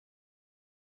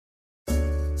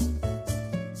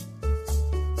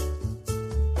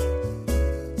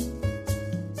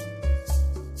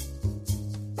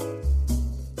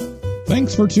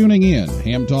Thanks for tuning in.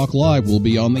 Ham Talk Live will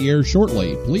be on the air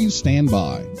shortly. Please stand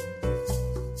by.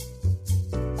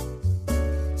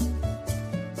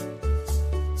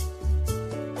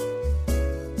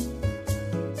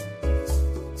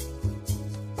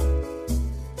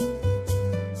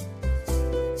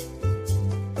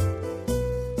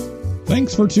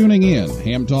 Thanks for tuning in.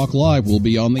 Ham Talk Live will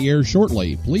be on the air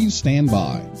shortly. Please stand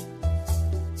by.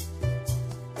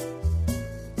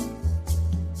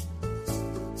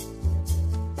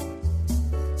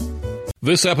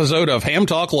 This episode of Ham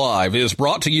Talk Live is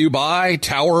brought to you by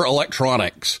Tower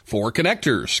Electronics. For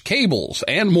connectors, cables,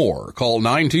 and more, call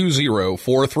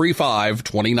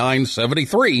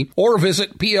 920-435-2973 or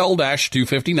visit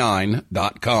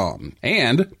pl-259.com.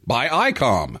 And by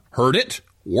ICOM. Heard it?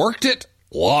 Worked it?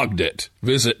 Logged it.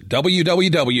 Visit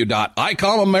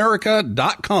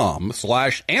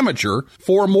www.icomamerica.com/amateur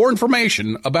for more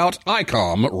information about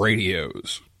ICOM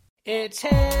radios. It's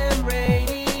Ham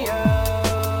Radio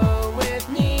with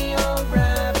Neil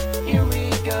Rapp. Here we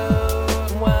go.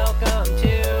 Welcome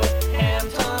to Ham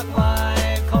Talk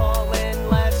Live. Call in,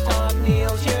 let's talk.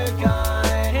 Neil's your guy.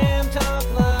 Ham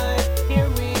Talk Live. Here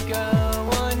we go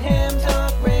on Ham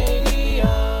Talk Radio.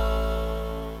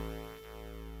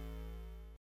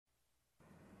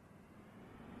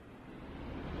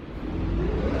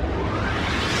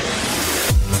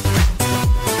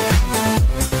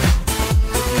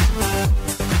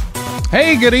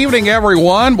 Hey, good evening,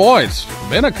 everyone. Boy, it's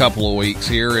been a couple of weeks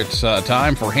here. It's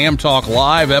time for Ham Talk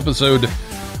Live, episode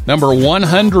number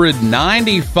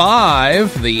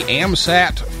 195, the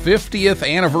AMSAT 50th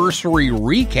anniversary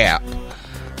recap,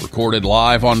 recorded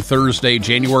live on Thursday,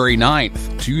 January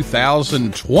 9th,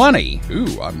 2020.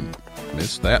 Ooh, I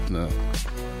missed that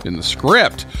in the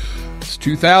script. It's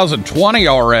 2020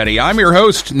 already. I'm your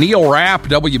host, Neil Rapp,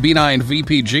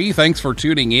 WB9VPG. Thanks for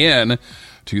tuning in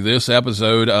to this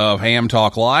episode of Ham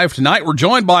Talk Live. Tonight we're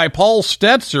joined by Paul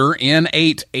Stetzer,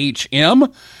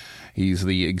 N8HM. He's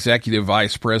the Executive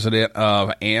Vice President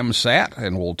of AMSAT,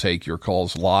 and we'll take your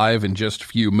calls live in just a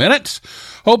few minutes.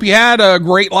 Hope you had a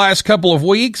great last couple of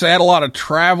weeks. I had a lot of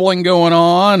traveling going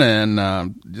on,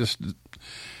 and just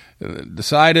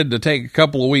decided to take a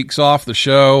couple of weeks off the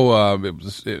show. It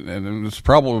was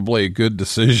probably a good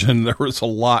decision. There was a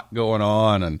lot going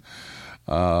on, and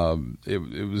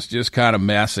it was just kind of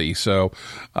messy. So,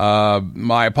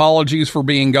 my apologies for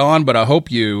being gone, but I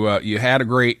hope you had a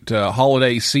great,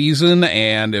 holiday season.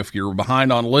 And if you're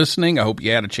behind on listening, I hope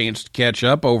you had a chance to catch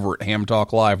up over at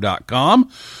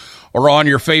hamtalklive.com or on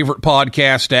your favorite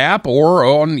podcast app or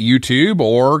on YouTube,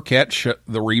 or catch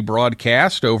the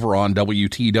rebroadcast over on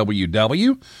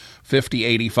WTWW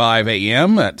 5085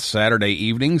 AM. That's Saturday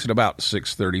evenings at about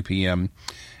 6:30 p.m.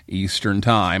 Eastern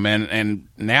time. And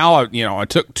now, I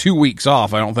took 2 weeks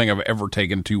off. I don't think I've ever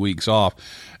taken 2 weeks off.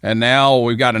 And now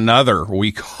we've got another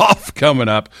week off coming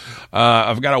up.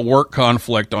 I've got a work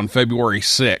conflict on February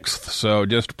 6th. So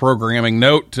just a programming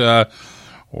note, I'm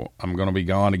going to be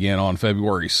gone again on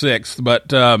February 6th.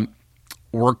 But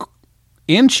we're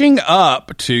inching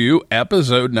up to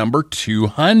episode number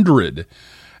 200.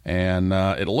 And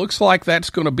it looks like that's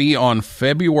going to be on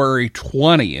February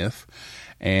 20th.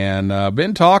 And I've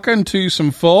been talking to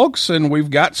some folks, and we've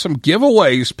got some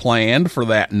giveaways planned for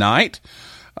that night.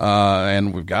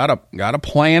 And we've got a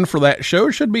plan for that show.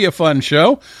 It should be a fun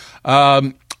show.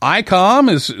 ICOM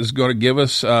is going to give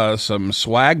us some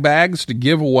swag bags to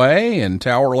give away, and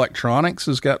Tower Electronics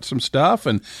has got some stuff,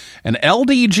 and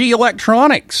LDG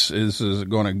Electronics is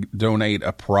going to donate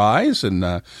a prize,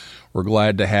 and we're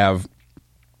glad to have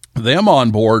them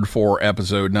on board for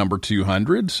episode number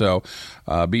 200. So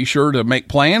be sure to make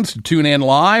plans to tune in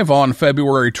live on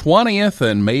February 20th,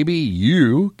 and maybe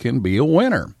you can be a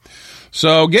winner.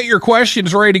 So get your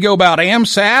questions ready to go about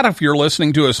AMSAT. If you're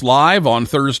listening to us live on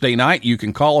Thursday night, you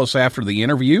can call us after the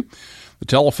interview. The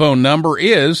telephone number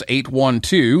is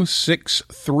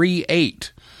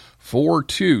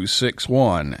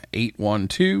 812-638-4261.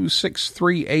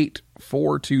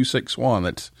 812-638-4261.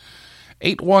 That's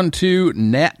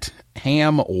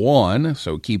 812-NET-HAM1,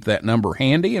 so keep that number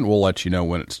handy, and we'll let you know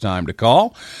when it's time to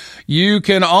call. You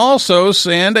can also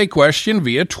send a question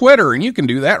via Twitter, and you can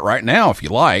do that right now if you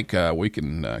like. We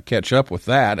can catch up with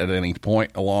that at any point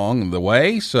along the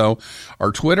way. So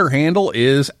our Twitter handle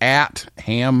is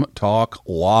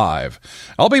 @HamTalkLive.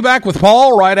 I'll be back with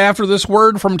Paul right after this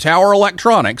word from Tower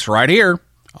Electronics right here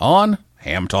on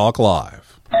Ham Talk Live.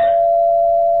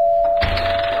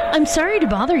 I'm sorry to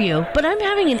bother you, but I'm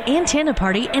having an antenna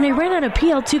party and I ran out of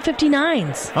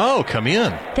PL259s. Oh, come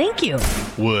in. Thank you.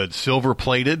 Would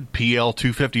silver-plated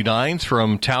PL259s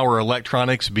from Tower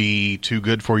Electronics be too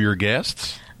good for your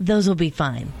guests? Those will be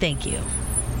fine. Thank you.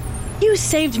 You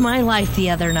saved my life the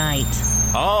other night.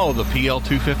 Oh, the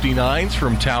PL259s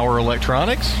from Tower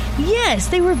Electronics? Yes,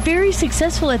 they were very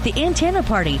successful at the antenna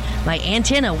party. My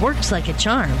antenna works like a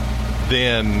charm.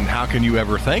 Then how can you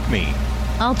ever thank me?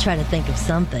 I'll try to think of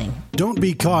something. Don't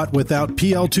be caught without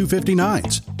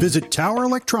PL259s. Visit Tower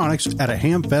Electronics at a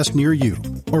ham fest near you,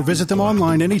 or visit them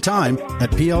online anytime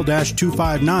at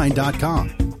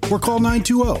pl-259.com or call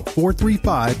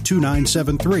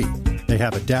 920-435-2973. They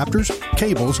have adapters,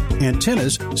 cables,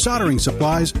 antennas, soldering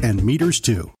supplies, and meters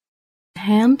too.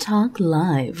 Ham Talk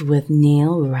Live with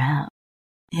Neil Rapp.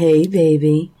 Hey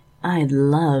baby, I'd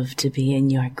love to be in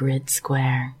your grid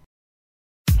square.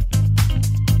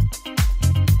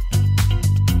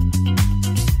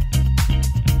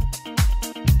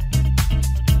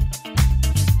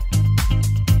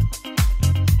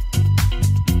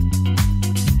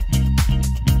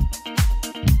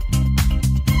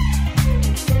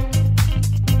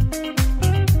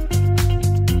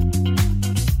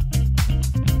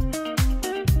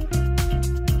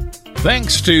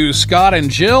 Thanks to Scott and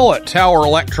Jill at Tower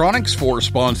Electronics for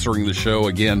sponsoring the show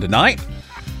again tonight.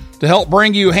 To help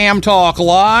bring you Ham Talk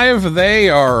Live, they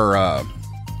are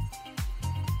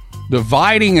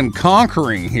dividing and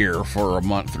conquering here for a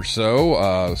month or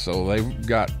so. So they've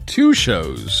got two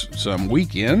shows some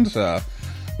weekends. The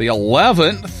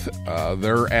 11th,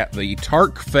 they're at the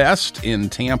Tark Fest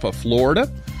in Tampa,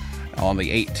 Florida. On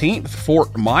the 18th,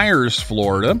 Fort Myers,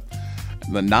 Florida.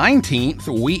 The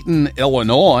 19th, Wheaton,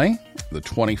 Illinois. The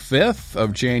 25th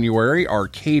of January,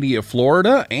 Arcadia,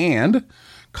 Florida, and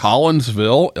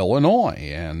Collinsville, Illinois.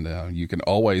 And you can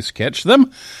always catch them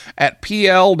at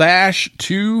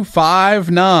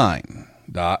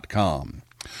pl-259.com.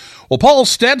 Well, Paul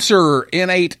Stetzer,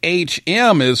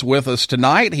 N8HM, is with us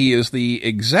tonight. He is the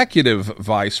Executive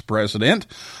Vice President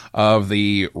of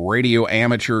the Radio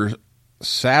Amateur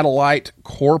Satellite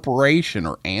Corporation,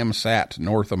 or AMSAT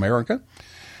North America.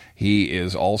 He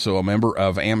is also a member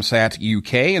of AMSAT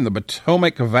UK and the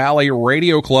Potomac Valley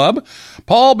Radio Club.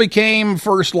 Paul became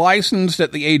first licensed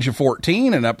at the age of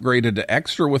 14 and upgraded to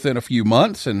extra within a few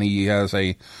months, and he has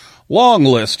a long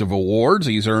list of awards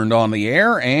he's earned on the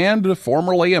air, and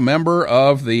formerly a member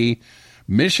of the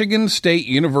Michigan State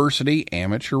University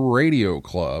Amateur Radio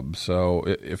Club. So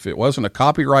if it wasn't a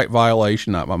copyright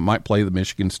violation, I might play the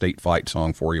Michigan State fight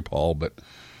song for you, Paul, but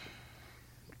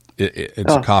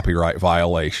it's a copyright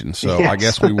violation, so yes. I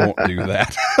guess we won't do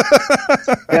that.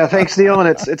 Yeah, thanks, Neil, and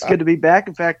it's good to be back.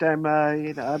 In fact, I'm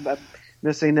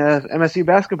missing a MSU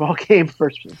basketball game the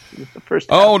first.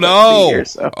 Oh no! Year,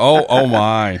 so. Oh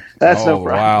my! That's no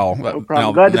problem. Wow! No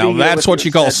problem. Now that's what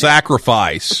you call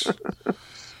sacrifice.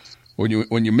 When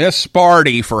you miss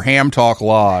Sparty for Ham Talk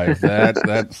Live,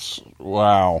 that's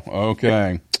wow.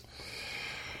 Okay.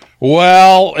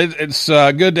 Well, it's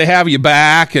good to have you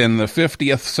back, and the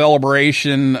 50th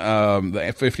celebration, the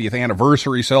 50th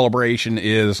anniversary celebration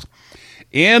is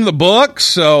in the books.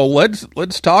 So let's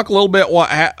talk a little bit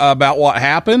about what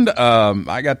happened.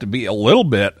 I got to be a little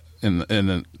bit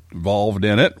involved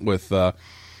in it with the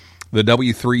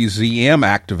W3ZM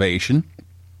activation.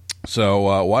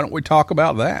 So why don't we talk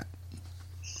about that?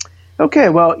 Okay,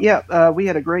 well, yeah, we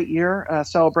had a great year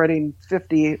celebrating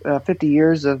 50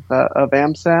 years of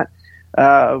AMSAT.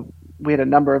 We had a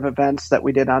number of events that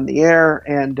we did on the air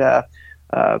and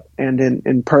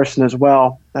in person as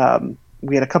well.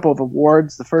 We had a couple of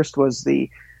awards. The first was the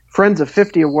Friends of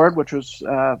 50 Award, which was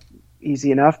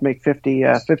easy enough. Make 50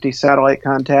 satellite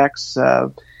contacts,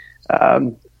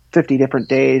 50 different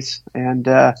days, and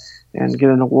get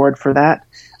an award for that.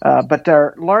 But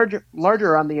our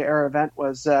larger on the air event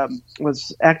was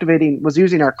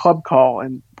using our club call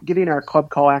and getting our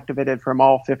club call activated from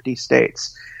all 50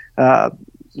 states.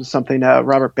 Something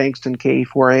Robert Bankston,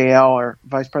 KE4AL, our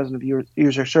Vice President of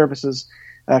User Services,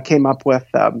 came up with,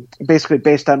 basically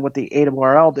based on what the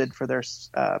ARRL did for their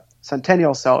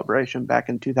centennial celebration back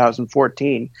in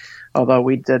 2014. Although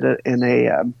we did it in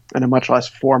a much less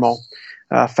formal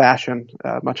fashion,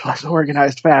 much less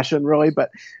organized fashion, really,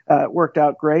 but it worked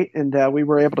out great, and we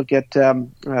were able to get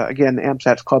again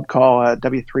AMSAT's club call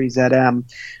W3ZM,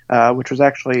 which was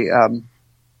actually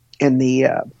in the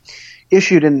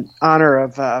issued in honor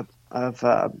of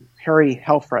Harry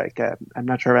Helfreich. I'm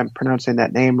not sure if I'm pronouncing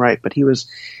that name right, but he was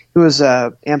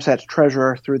AMSAT's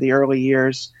treasurer through the early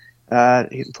years.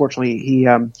 Unfortunately, he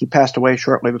passed away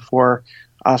shortly before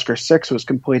Oscar 6 was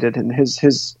completed, and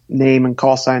his name and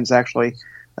call signs actually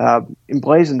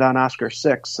emblazoned on Oscar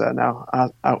 6, now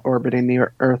out orbiting the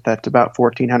Earth at about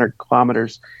 1,400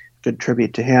 kilometers. Good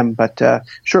tribute to him. But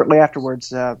shortly afterwards,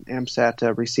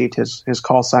 AMSAT received his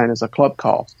call sign as a club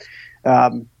call.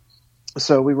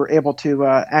 So we were able to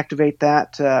activate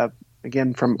that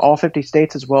again, from all 50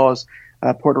 states as well as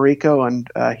Puerto Rico and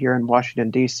here in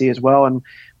Washington, D.C. as well. And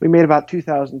we made about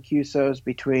 2,000 QSOs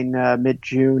between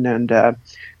mid-June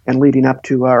and leading up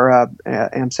to our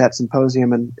AMSAT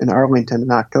symposium in Arlington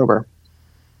in October.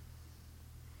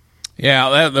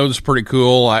 Yeah, that was pretty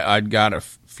cool. I'd got a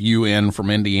few in from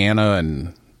Indiana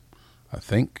and I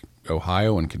think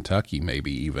Ohio and Kentucky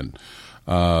maybe even.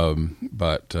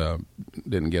 But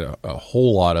didn't get a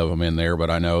whole lot of them in there,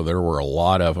 but I know there were a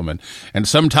lot of them. And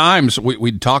sometimes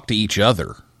we'd talk to each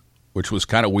other, which was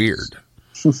kind of weird.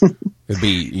 It'd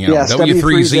be, Yes,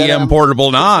 W3ZM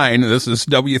Portable 9. This is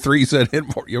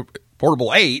W3ZN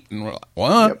Portable 8. And we're like,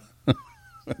 what? Yep.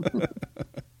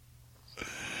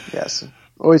 Yes.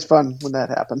 Always fun when that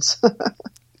happens.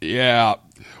 Yeah.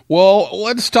 Well,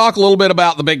 let's talk a little bit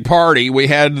about the big party. We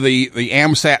had the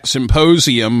AMSAT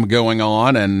symposium going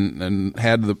on and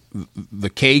had the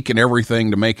cake and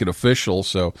everything to make it official.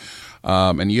 So,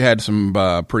 and you had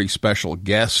some pretty special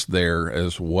guests there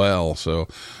as well. So,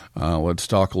 let's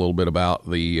talk a little bit about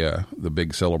the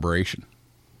big celebration.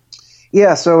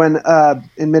 Yeah. So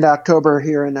in mid-October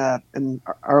here in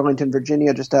Arlington,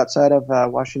 Virginia, just outside of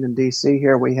Washington D.C.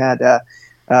 here, we had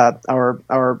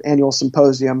our annual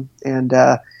symposium, and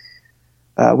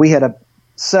we had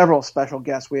several special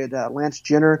guests. We had Lance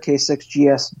Jenner,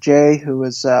 K6GSJ, who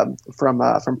was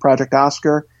from Project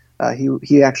Oscar.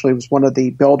 He actually was one of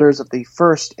the builders of the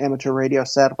first amateur radio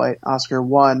satellite, Oscar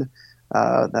 1,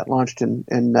 that launched in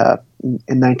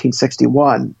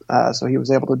 1961. So he was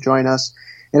able to join us,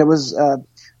 and it was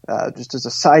just as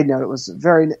a side note, it was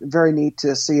very, very neat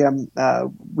to see him.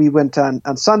 We went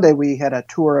on Sunday. We had a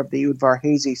tour of the Udvar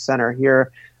Hazy Center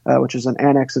here, which is an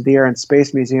annex of the Air and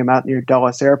Space Museum out near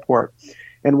Dulles Airport.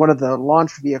 And one of the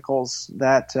launch vehicles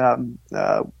that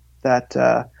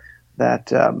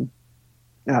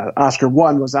Oscar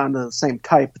 1 was on the same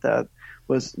type.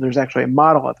 There's actually a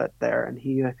model of it there, and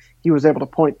he was able to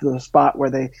point to the spot where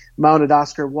they mounted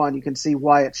Oscar 1. You can see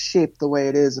why it's shaped the way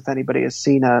it is. If anybody has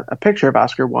seen a picture of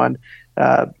Oscar 1,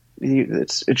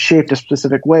 it's shaped a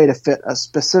specific way to fit a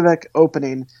specific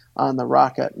opening on the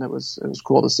rocket, and it was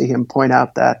cool to see him point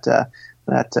out that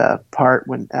part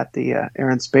when at the Air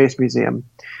and Space Museum.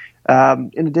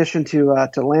 In addition to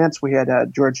Lance, we had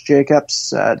George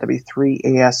Jacobs,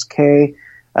 W3ASK.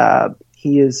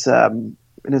 He is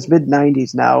in his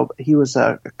mid-90s now. He was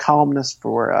a columnist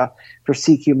for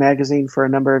CQ magazine for a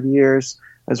number of years,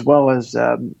 as well as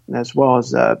in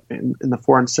the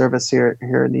Foreign Service here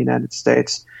in the United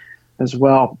States as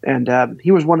well. And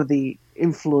he was one of the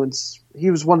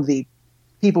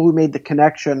people who made the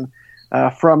connection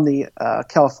from the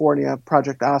California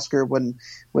Project Oscar when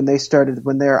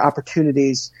their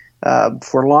opportunities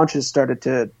for launches started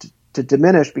to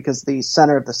diminish, because the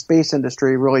center of the space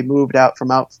industry really moved out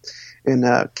in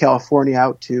California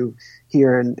out to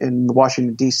here in the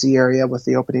Washington, D.C. area with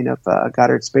the opening of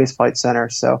Goddard Space Flight Center.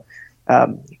 So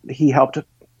he helped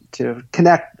to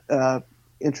connect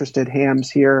interested hams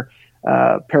here.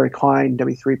 Perry Klein,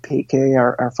 W3PK,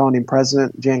 our founding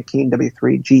president, Jan Keen,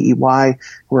 W3GEY,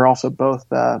 who are also both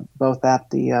at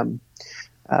the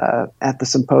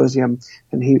symposium,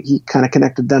 and he kind of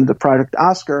connected them to Project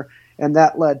Oscar, and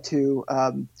that led to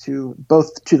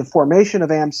the formation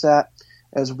of AMSAT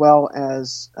as well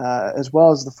as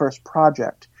the first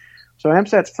project. So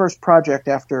AMSAT's first project,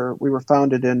 after we were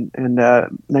founded in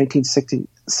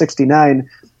 1969,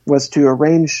 was to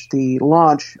arrange the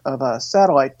launch of a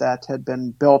satellite that had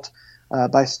been built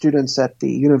by students at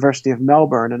the University of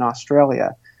Melbourne in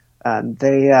Australia. And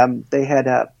they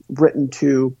had written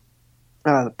to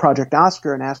Project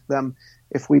Oscar and asked them,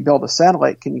 if we build a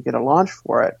satellite, can you get a launch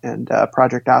for it? And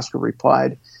Project Oscar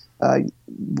replied,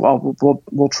 well,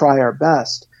 we'll try our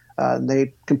best.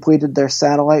 They completed their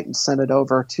satellite and sent it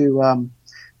over to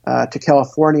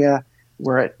California,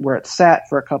 where it sat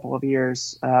for a couple of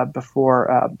years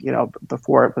before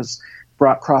it was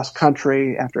brought cross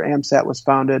country after AMSAT was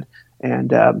founded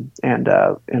and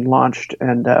launched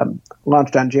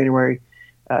on January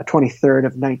 23rd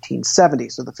of 1970.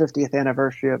 So the 50th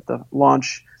anniversary of the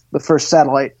launch, the first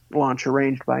satellite launch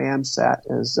arranged by AMSAT,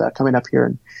 is coming up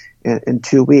here in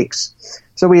 2 weeks.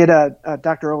 So we had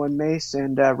Dr. Owen Mace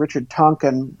and Richard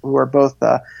Tonkin, who were both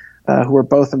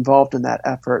involved in that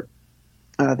effort.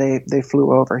 They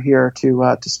flew over here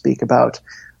to speak about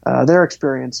their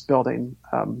experience building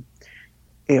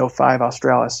AO5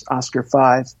 Australis Oscar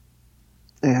 5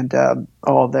 and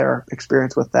all of their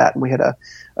experience with that. And we had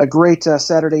a great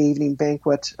Saturday evening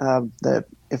banquet.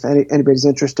 If anybody's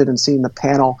interested in seeing the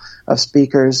panel of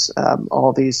speakers,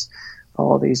 all these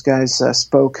guys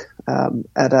spoke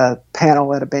at a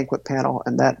banquet panel,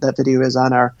 and that video is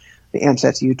on our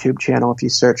AMSAT's YouTube channel. If you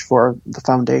search for the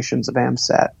Foundations of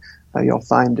AMSAT, you'll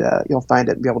find it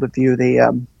and be able to view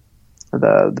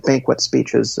the banquet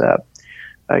speeches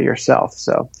yourself.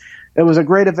 So it was a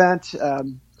great event.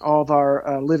 All of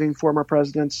our living former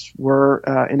presidents were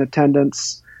in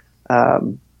attendance,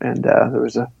 and there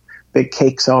was a big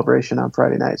cake celebration on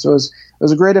Friday night. So it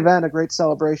was a great event, a great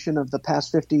celebration of the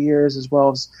past 50 years, as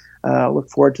well as look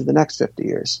forward to the next 50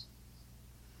 years.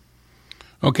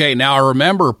 Okay, now I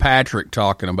remember Patrick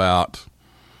talking about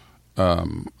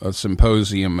a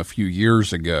symposium a few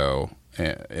years ago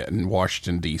in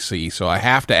Washington, D.C., so I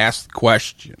have to ask the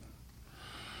question.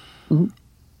 Mm-hmm.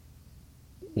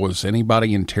 Was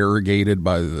anybody interrogated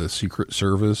by the Secret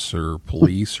Service or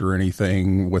police or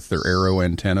anything with their aero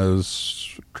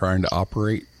antennas trying to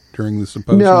operate during the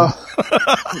symposium?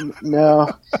 No.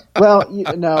 Well,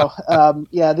 no.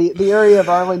 The area of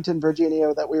Arlington,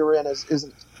 Virginia that we were in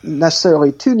isn't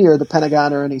necessarily too near the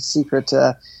Pentagon or any secret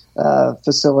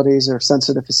facilities or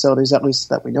sensitive facilities, at least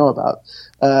that we know about.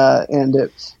 And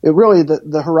it really,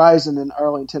 the horizon in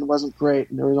Arlington wasn't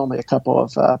great, and there was only a couple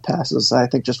of passes. I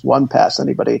think just one pass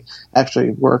anybody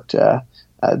actually worked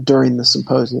during the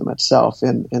symposium itself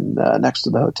in next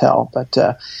to the hotel. But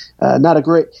not a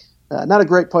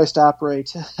great place to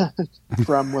operate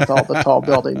from, with all the tall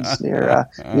buildings near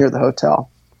the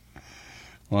hotel.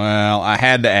 Well, I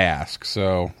had to ask,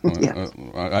 so Yeah.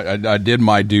 I did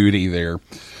my duty there.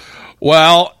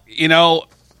 Well,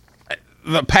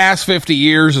 the past 50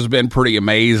 years has been pretty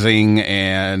amazing,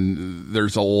 and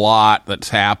there's a lot that's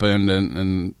happened,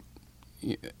 and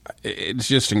it's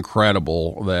just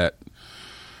incredible that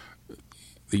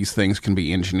these things can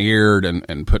be engineered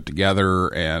and put together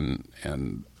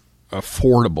and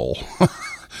affordable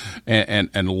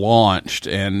and launched.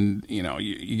 And,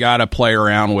 you got to play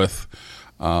around with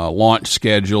launch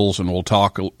schedules, and we'll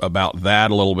talk about that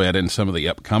a little bit in some of the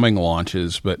upcoming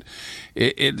launches. But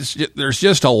there's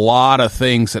just a lot of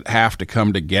things that have to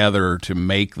come together to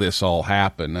make this all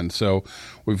happen. And so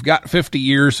we've got 50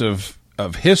 years of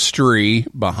history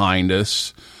behind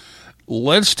us.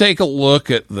 Let's take a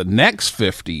look at the next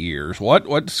 50 years.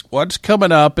 What's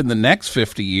coming up in the next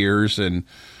 50 years, and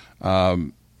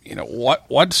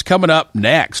what's coming up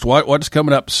next? What's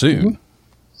coming up soon? Mm-hmm.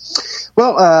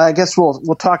 Well, I guess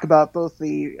we'll talk about both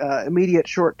the immediate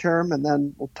short term, and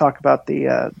then we'll talk about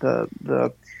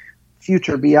the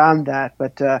future beyond that.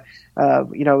 But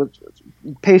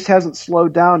pace hasn't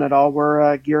slowed down at all.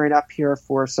 We're gearing up here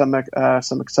for some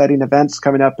exciting events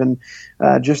coming up in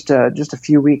just a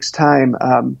few weeks' time.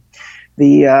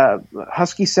 The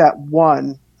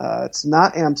HuskySat-1. It's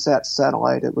not AMSAT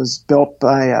satellite. It was built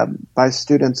by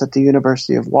students at the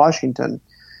University of Washington.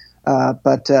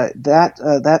 But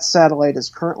that satellite is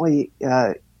currently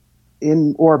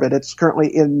in orbit. It's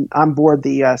currently on board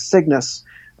the Cygnus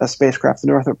spacecraft, the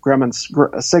Northrop Grumman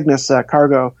Cygnus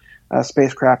cargo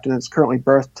spacecraft, and it's currently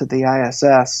berthed to the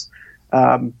ISS.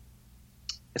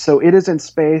 So it is in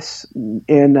space.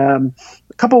 In a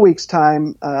couple weeks'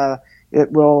 time, the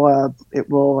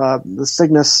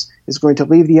Cygnus is going to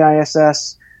leave the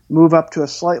ISS, move up to a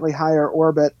slightly higher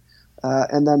orbit,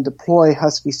 and then deploy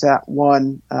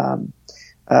HuskySat-1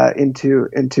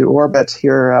 into orbit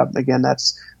here. Again,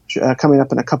 that's coming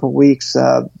up in a couple weeks.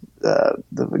 The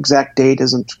exact date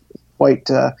isn't quite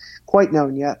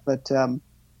known yet, but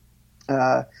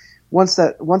once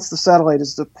the satellite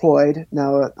is deployed,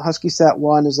 now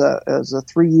HuskySat-1 is a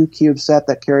 3U CubeSat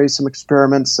that carries some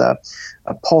experiments, a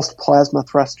pulsed plasma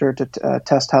thruster to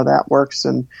test how that works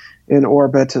in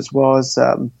orbit, as well as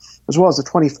a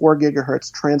 24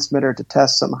 gigahertz transmitter to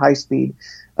test some high-speed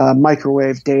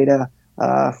microwave data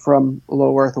from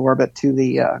low Earth orbit to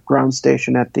the ground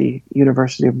station at the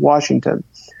University of Washington.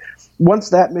 Once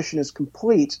that mission is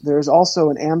complete, there's also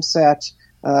an AMSAT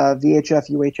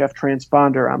VHF-UHF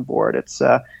transponder on board. It's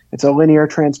a linear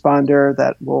transponder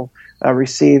that will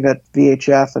receive at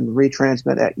VHF and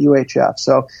retransmit at UHF.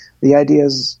 So the idea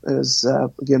is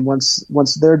again,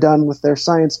 once they're done with their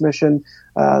science mission,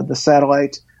 the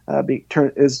satellite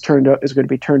is going to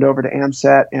be turned over to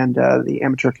AMSAT, and the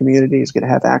amateur community is going to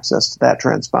have access to that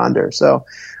transponder. So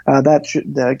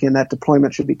that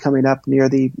deployment should be coming up near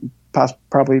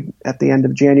probably at the end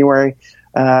of January,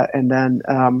 and then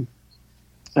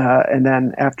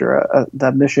after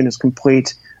the mission is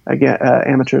complete, again,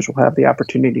 amateurs will have the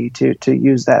opportunity to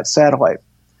use that satellite.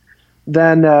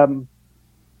 Then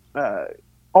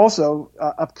also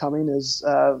upcoming is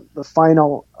the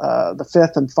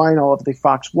fifth and final of the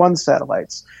Fox 1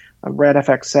 satellites,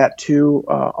 RadFX-Sat-2,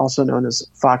 also known as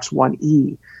Fox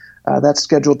 1E. That's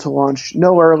scheduled to launch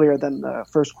no earlier than the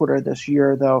first quarter of this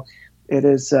year, though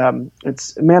it's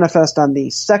manifest on the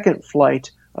second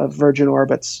flight Virgin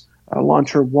Orbit's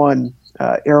Launcher 1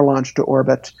 air launch to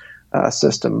orbit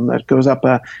system that goes up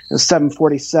a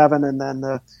 747, and then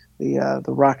the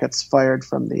rockets fired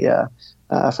from the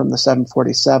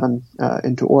 747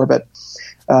 into orbit.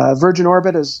 Virgin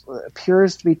Orbit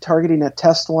appears to be targeting a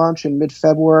test launch in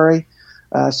mid-February.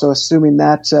 So assuming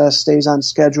that stays on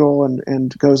schedule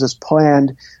and goes as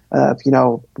planned,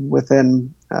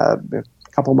 within a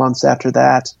couple months after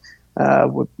that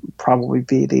would probably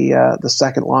be the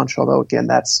second launch. Although again,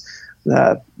 that's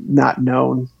not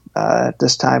known at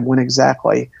this time when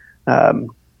exactly that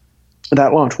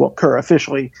launch will occur.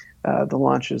 Officially, the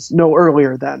launch is no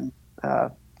earlier than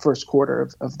first quarter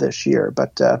of this year.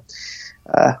 But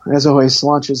as always,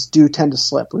 launches do tend to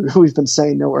slip. We've been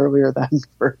saying no earlier than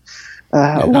for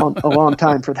a long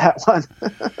time for that one.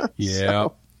 Yeah.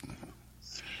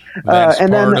 So, That's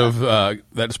and part then,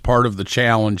 that's part of the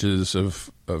challenges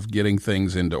of getting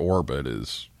things into orbit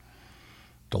is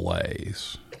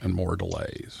delays and more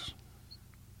delays.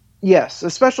 yes,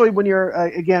 especially when you're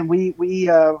again,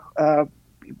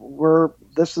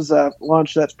 this is a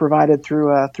launch that's provided through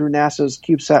NASA's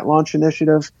CubeSat launch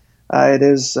initiative. It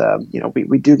is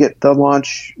we do get the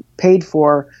launch paid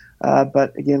for,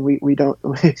 but again we don't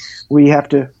we have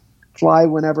to fly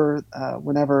whenever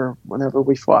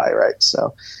we fly, right?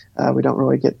 So we don't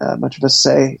really get much of a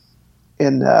say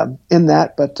in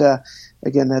that. But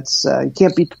again, that's you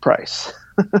can't beat the price.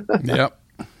 Yep.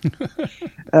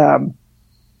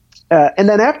 And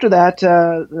then after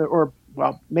that,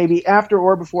 maybe after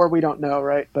or before, we don't know,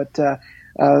 right? But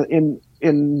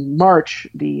in March,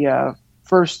 the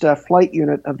first flight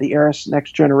unit of the Ares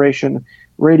Next Generation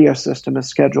radio system is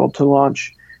scheduled to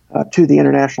launch to the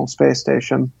International Space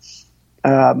Station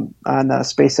on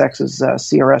SpaceX's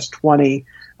CRS-20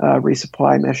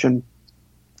 resupply mission,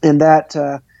 and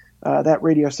that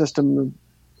radio system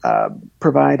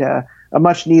provide a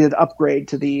much needed upgrade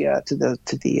to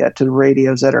the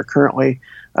radios that are currently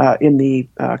in the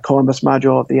Columbus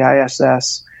module of the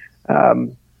ISS.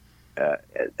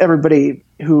 Everybody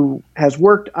who has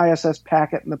worked ISS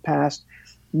packet in the past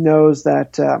knows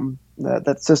that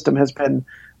that system has been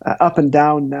up and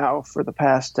down now for the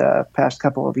past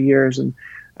couple of years, and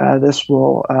this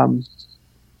will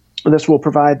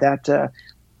provide that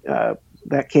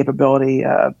capability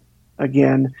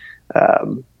again.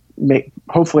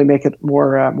 Hopefully make it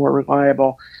more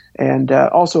reliable, and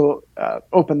also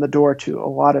open the door to a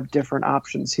lot of different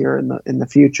options here in the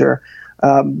future.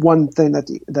 One thing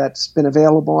that's been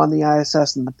available on the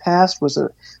ISS in the past was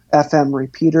a FM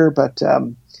repeater, but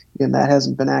again, that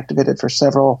hasn't been activated for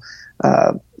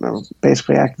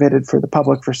basically activated for the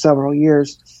public for several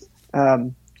years.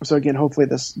 So again, hopefully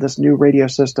this new radio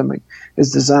system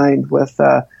is designed with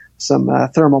some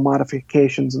thermal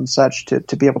modifications and such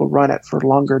to be able to run it for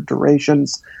longer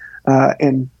durations,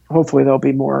 and hopefully there'll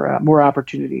be more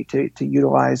opportunity to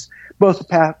utilize both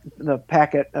the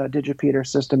packet digipeater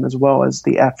system as well as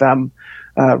the FM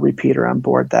repeater on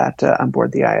board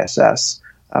the ISS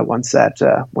once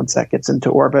that gets into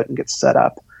orbit and gets set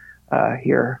up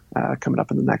here coming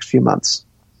up in the next few months.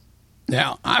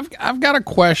 Now, I've got a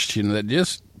question that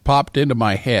just popped into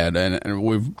my head, and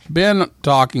we've been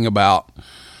talking about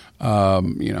a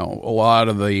lot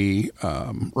of the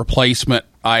replacement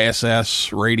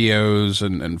ISS radios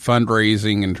and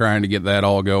fundraising and trying to get that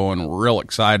all going. We're real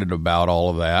excited about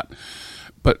all of that.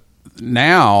 But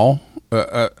now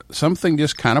something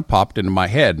just kind of popped into my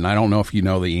head, and I don't know if you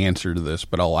know the answer to this,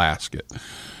 but I'll ask it.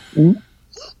 Mm-hmm.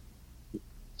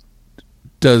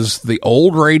 Does the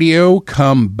old radio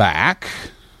come back?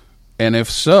 And if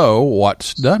so,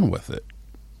 what's done with it?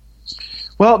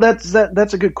 Well, that's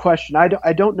a good question.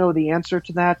 I don't know the answer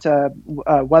to that.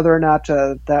 Whether or not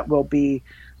that will be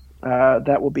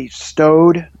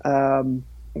stowed,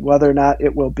 whether or not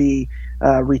it will be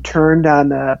returned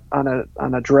on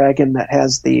a Dragon that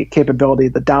has the capability,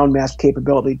 the downmask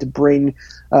capability to bring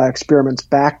experiments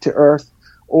back to Earth,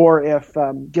 or if,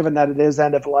 given that it is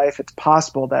end of life, it's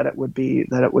possible that it would be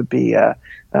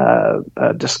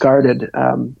discarded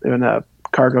in a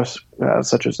cargo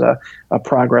such as a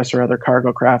Progress or other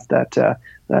cargo craft that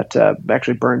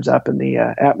actually burns up in the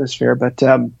atmosphere. But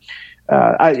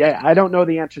I don't know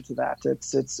the answer to that.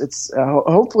 It's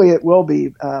hopefully it will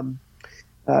be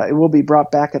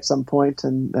brought back at some point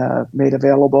and made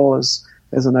available as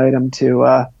an item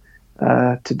to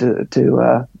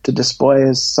display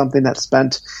as something that's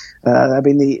spent.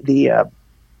 The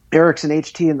Ericsson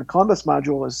HT in the Columbus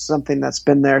module is something that's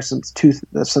been there since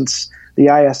the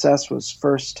ISS was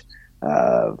first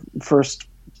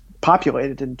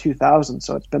populated in 2000.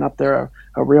 So it's been up there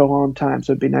a real long time.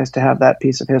 So it'd be nice to have that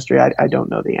piece of history. I don't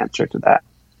know the answer to that.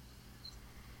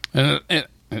 And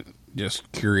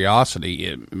just curiosity,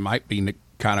 it might be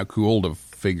kind of cool to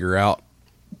figure out,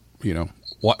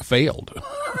 what failed.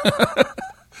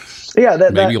 Yeah,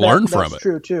 maybe learn from that's it.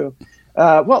 True too.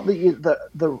 Well,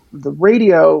 the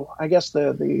radio, I guess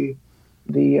the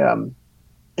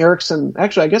Ericsson.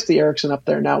 Actually, I guess the Ericsson up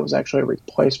there now was actually a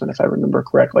replacement, if I remember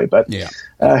correctly. But Yeah.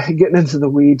 Getting into the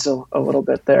weeds a little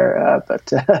bit there. Like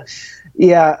I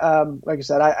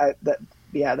said,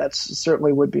 that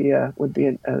certainly would be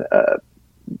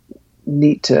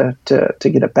neat to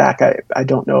get it back. I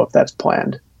don't know if that's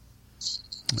planned.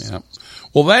 Yeah.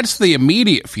 Well, that's the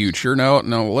immediate future. No,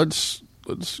 let's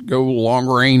go long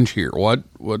range here.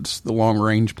 What's the long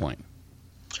range plan?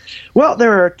 Well,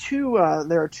 there are two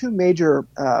major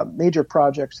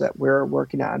projects that we're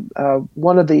working on.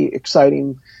 One of the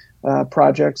exciting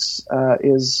projects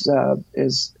is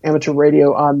amateur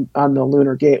radio on the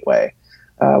Lunar Gateway.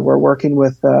 We're working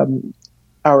with our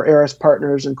ARIS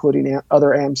partners, including other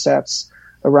AMSATs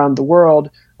around the world,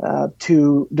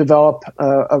 to develop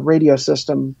a radio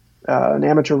system, an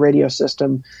amateur radio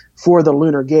system for the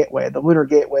Lunar Gateway. The Lunar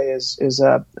Gateway is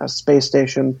a space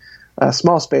station, a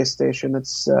small space station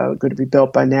that's going to be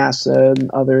built by NASA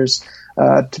and others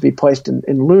to be placed in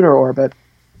lunar orbit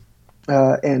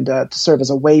and to serve as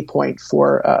a waypoint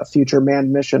for future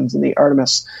manned missions in the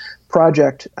Artemis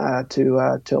project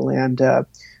to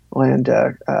land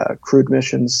crewed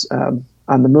missions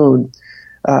on the moon.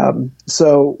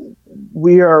 So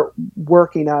we are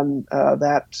working on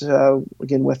that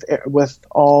again with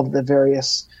all of the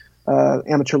various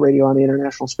amateur radio on the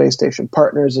International Space Station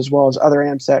partners, as well as other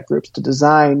AMSAT groups, to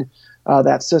design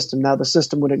that system. Now, the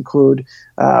system would include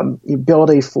the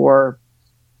ability for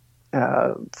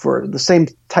the same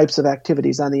types of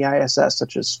activities on the ISS,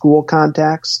 such as school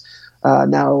contacts.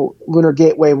 Now, Lunar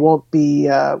Gateway won't be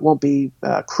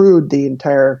crewed the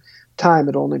entire time.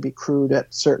 It'll only be crewed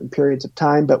at certain periods of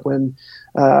time. But when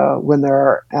there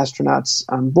are astronauts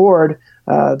on board,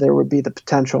 there would be the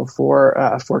potential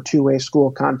for two-way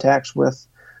school contacts with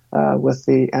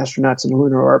the astronauts in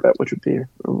lunar orbit, which would be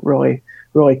really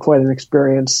quite an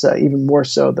experience, even more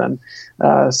so than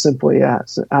simply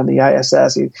on the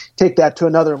ISS. You take that to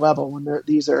another level when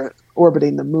these are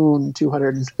orbiting the moon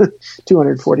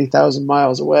 240,000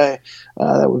 miles away.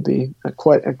 That would be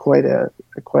quite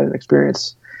an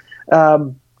experience.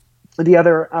 The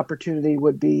other opportunity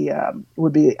would be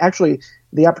actually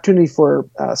the opportunity for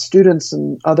students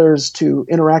and others to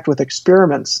interact with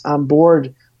experiments on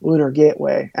board Lunar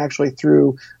Gateway, actually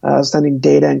through sending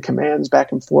data and commands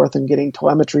back and forth and getting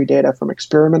telemetry data from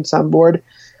experiments on board.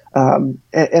 And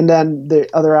then the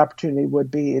other opportunity would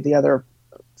be, the other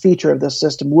feature of this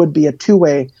system would be a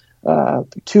two-way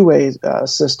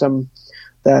system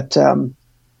that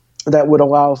would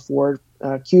allow for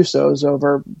QSOs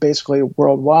over basically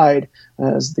worldwide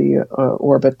as the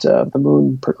orbit of the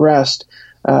moon progressed.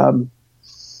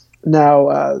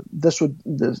 Now, this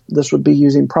would be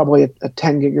using probably a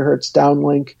 10 gigahertz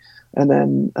downlink, and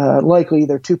then likely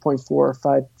either 2.4 or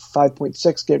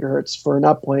 5.6 gigahertz for an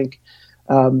uplink.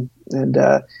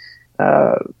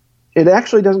 It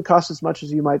actually doesn't cost as much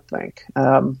as you might think.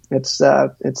 It's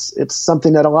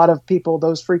something that a lot of people,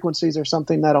 those frequencies are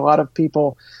something that a lot of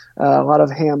people, a lot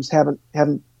of hams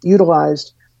haven't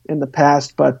utilized in the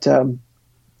past, but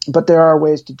there are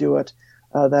ways to do it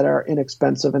that are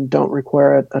inexpensive and don't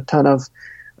require a ton of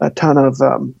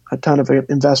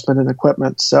investment in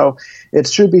equipment. So it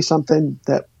should be something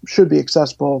that should be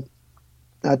accessible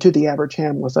to the average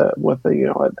ham with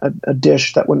a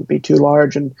dish that wouldn't be too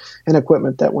large and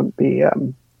equipment that wouldn't be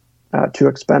too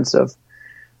expensive.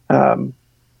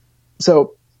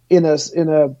 So in a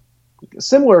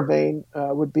similar vein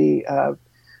would be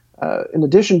in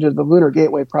addition to the Lunar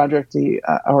Gateway project,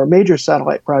 our major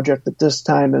satellite project at this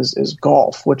time is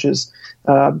Golf, which is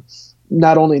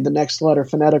not only the next letter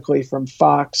phonetically from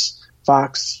Fox,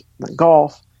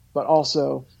 Golf, but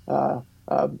also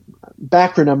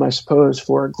backronym, I suppose,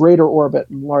 for greater orbit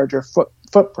and larger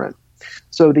footprint.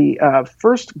 So the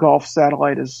first Golf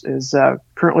satellite is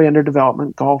currently under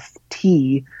development, Golf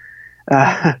T.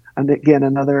 And again,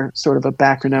 another sort of a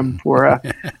backronym for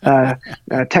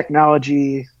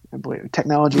technology, I believe,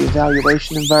 technology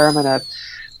evaluation environment. I'm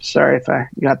sorry if I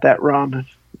got that wrong.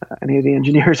 Any of the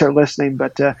engineers are listening,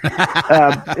 but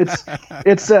it's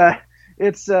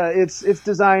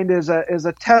designed as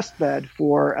a test bed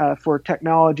for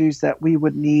technologies that we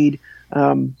would need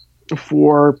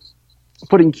for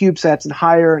putting CubeSats in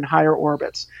higher and higher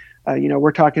orbits.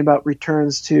 We're talking about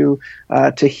returns to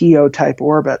HEO type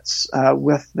orbits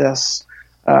with this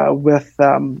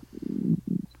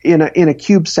in a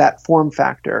CubeSat form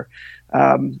factor.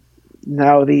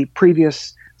 Now, the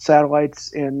previous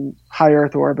satellites in high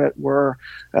Earth orbit were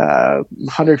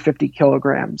 150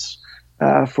 kilograms.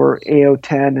 For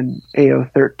AO10 and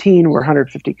AO13 were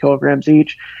 150 kilograms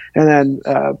each. And then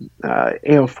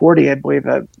AO40, I believe,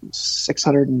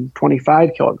 625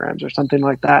 kilograms or something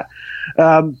like that.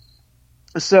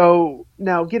 So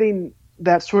now getting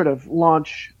that sort of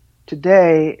launch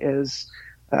today is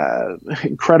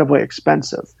incredibly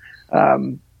expensive.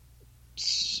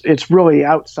 It's really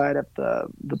outside of the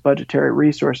budgetary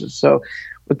resources. So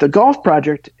what the Golf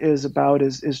project is about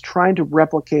is trying to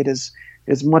replicate as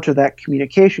much of that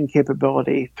communication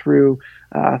capability through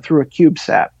a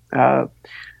CubeSat.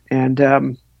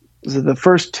 So the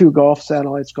first two Golf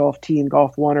satellites, Golf T and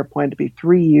Golf 1, are planned to be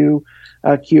 3U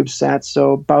CubeSats,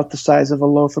 so about the size of a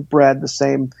loaf of bread, the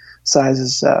same size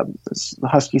as the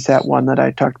HuskySat 1 that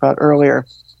I talked about earlier.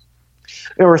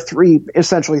 There were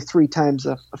essentially three times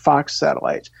a Fox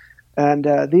satellite. And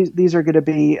these are going to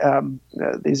be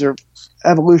these are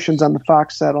evolutions on the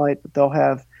Fox satellite, but they'll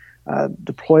have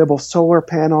deployable solar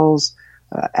panels,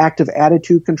 active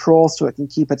attitude control so it can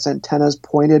keep its antennas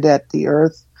pointed at the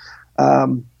Earth,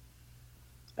 and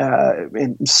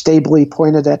stably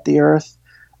pointed at the Earth,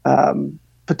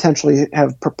 potentially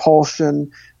have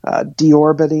propulsion,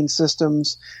 deorbiting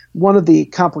systems. One of the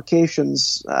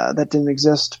complications that didn't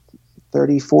exist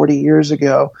 30, 40 years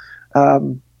ago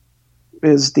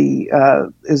is the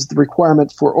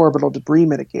requirement for orbital debris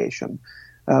mitigation.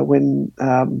 When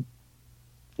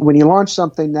you launch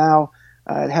something now,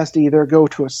 it has to either go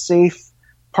to a safe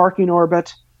parking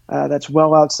orbit that's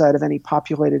well outside of any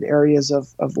populated areas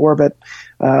of orbit,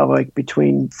 like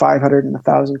between 500 and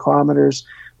 1,000 kilometers,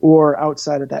 or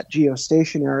outside of that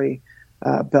geostationary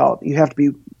belt. You have to be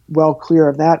well clear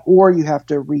of that, or you have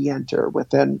to re-enter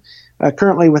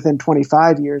currently within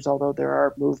 25 years, although there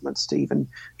are movements to even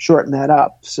shorten that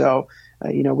up. So,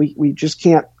 we just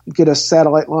can't get a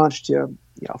satellite launch to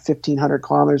 1,500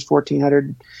 kilometers,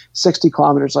 1,460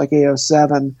 kilometers like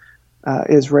AO7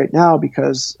 is right now,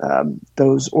 because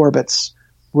those orbits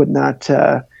do not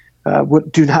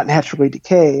naturally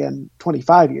decay in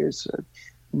 25 years,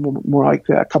 more like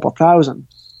a couple thousand.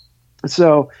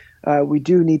 So we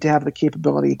do need to have the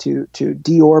capability to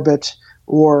deorbit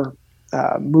or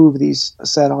move these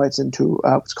satellites into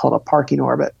what's called a parking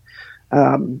orbit.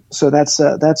 So that's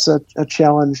a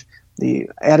challenge.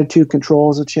 The attitude control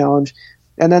is a challenge.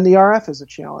 And then the RF is a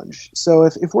challenge. So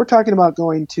if we're talking about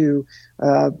going to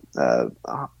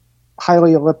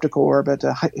highly elliptical orbit,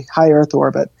 a high Earth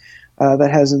orbit that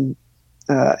has an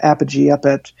apogee up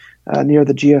at near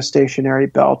the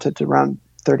geostationary belt at around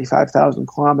 35,000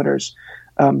 kilometers,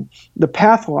 the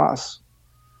path loss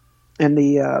and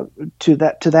the to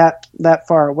that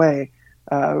far away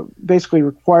basically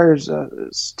requires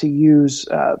us to use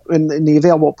in the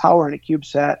available power in a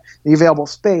CubeSat, the available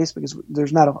space, because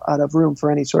there's not a lot of room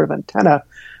for any sort of antenna,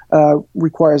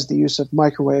 requires the use of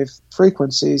microwave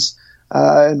frequencies,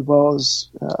 as well as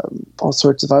all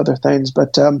sorts of other things.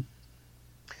 But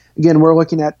again, we're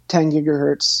looking at 10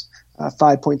 gigahertz,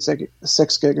 5.6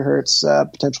 gigahertz,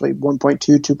 potentially 1.2,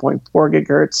 2.4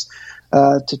 gigahertz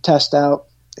to test out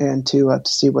and to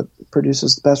see what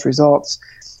produces the best results.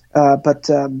 But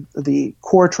the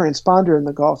core transponder in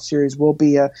the Golf series will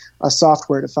be a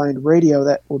software-defined radio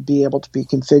that will be able to be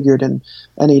configured in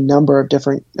any number of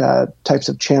different types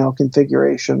of channel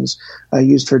configurations,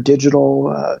 used for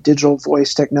digital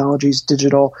voice technologies,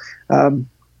 digital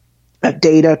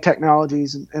data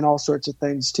technologies, and all sorts of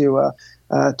things to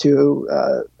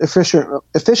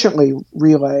efficiently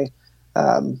relay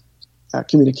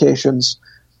communications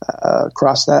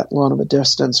across that long of a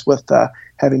distance with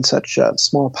having such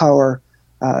small power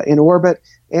in orbit,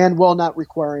 and while not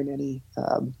requiring any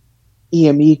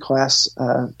EME class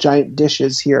giant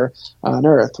dishes here on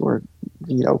Earth, where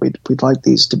we'd like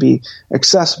these to be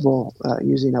accessible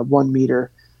using a 1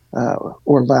 meter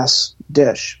or less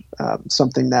dish,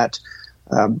 something that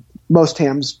most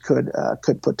hams could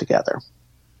put together.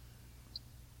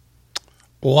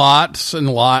 Lots and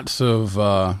lots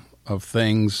of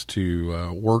things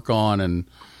to work on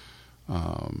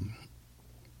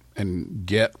and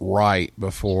get right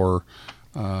before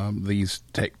these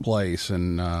take place.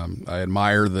 And I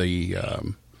admire the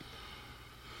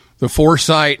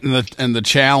foresight and the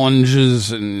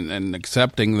challenges and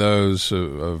accepting those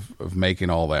of making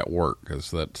all that work,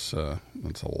 because that's a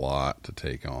lot to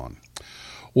take on.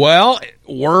 Well,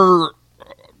 we're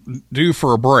due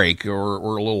for a break, or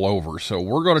we're a little over, so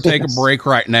we're going to take a break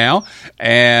right now,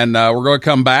 and we're going to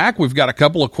come back. We've got a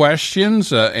couple of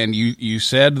questions, and you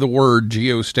said the word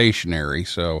geostationary,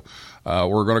 so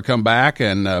We're going to come back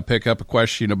and pick up a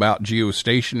question about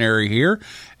geostationary here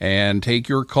and take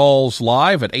your calls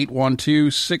live at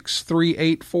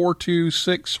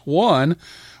 812-638-4261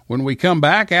 when we come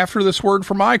back after this word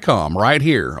from ICOM right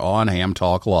here on Ham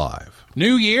Talk Live.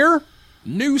 New year,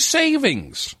 new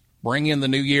savings. Bring in the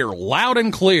new year loud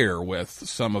and clear with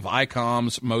some of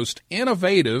ICOM's most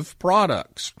innovative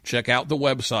products. Check out the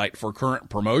website for current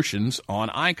promotions on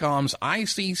ICOM's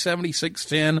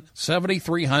IC7610,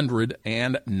 7300,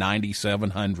 and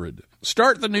 9700.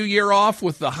 Start the new year off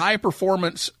with the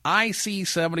high-performance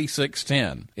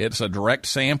IC7610. It's a direct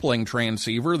sampling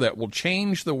transceiver that will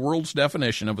change the world's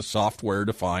definition of a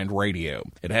software-defined radio.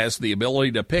 It has the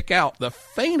ability to pick out the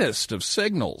faintest of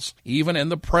signals, even in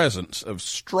the presence of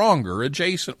stronger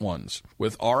adjacent ones.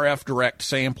 With RF direct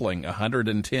sampling,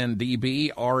 110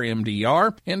 dB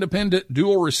RMDR, independent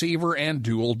dual receiver, and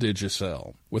dual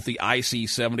Digicel. With the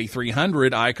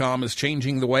IC7300, ICOM is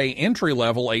changing the way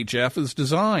entry-level HF is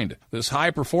designed. This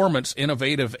high-performance,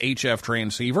 innovative HF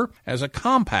transceiver has a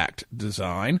compact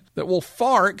design that will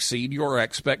far exceed your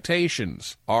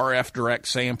expectations. RF direct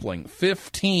sampling,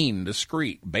 15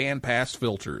 discrete bandpass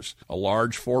filters, a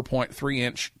large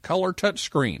 4.3-inch color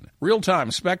touchscreen,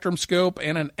 real-time spectrum scope,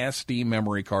 and an SD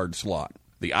memory card slot.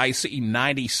 The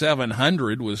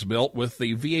IC9700 was built with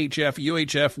the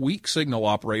VHF-UHF weak signal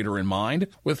operator in mind,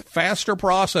 with faster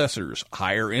processors,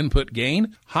 higher input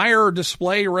gain, higher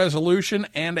display resolution,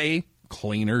 and a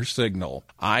cleaner signal.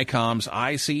 ICOM's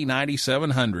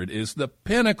IC9700 is the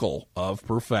pinnacle of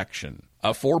perfection.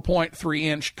 A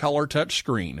 4.3-inch color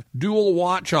touchscreen, dual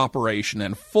watch operation,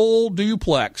 and full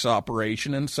duplex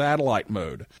operation in satellite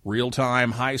mode,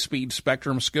 real-time high-speed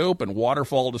spectrum scope and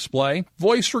waterfall display,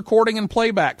 voice recording and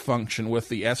playback function with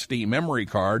the SD memory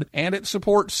card, and it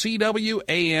supports CW,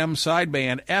 AM,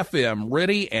 sideband, FM,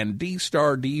 RTTY, and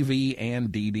D-Star DV and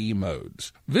DD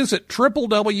modes. Visit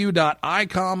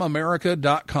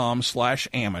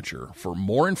www.icomamerica.com/amateur for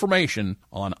more information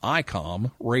on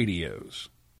ICOM radios.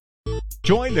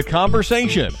 Join the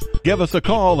conversation. Give us a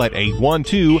call at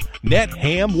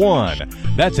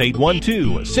 812-NET-HAM1. That's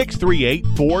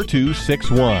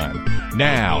 812-638-4261.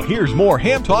 Now, here's more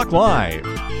Ham Talk Live.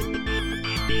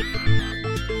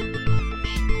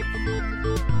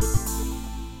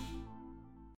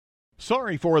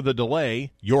 Sorry for the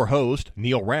delay. Your host,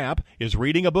 Neil Rapp, is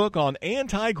reading a book on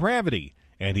anti-gravity,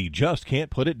 and he just can't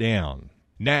put it down.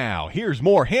 Now, here's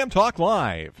more Ham Talk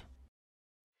Live.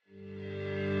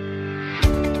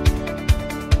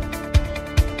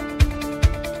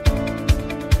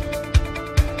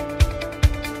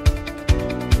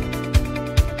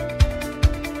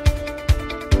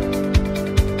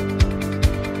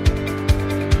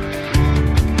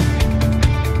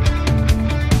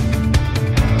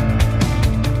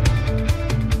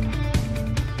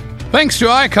 Thanks to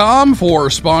ICOM for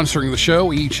sponsoring the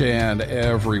show each and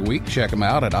every week. Check them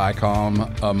out at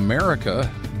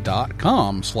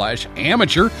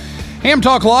icomamerica.com/amateur. Ham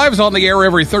Talk Live is on the air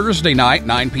every Thursday night,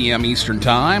 9 p.m. Eastern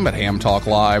Time at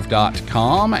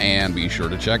hamtalklive.com. And be sure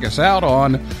to check us out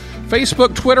on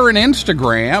Facebook, Twitter, and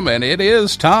Instagram. And it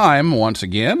is time, once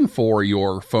again, for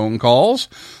your phone calls.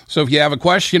 So if you have a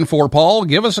question for Paul,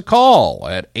 give us a call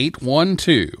at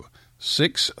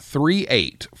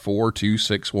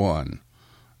 812-638-4261.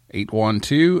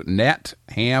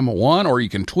 812-NET-HAM1, or you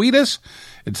can tweet us.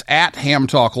 It's at Ham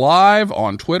Talk Live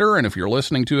on Twitter, and if you're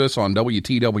listening to us on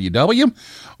WTWW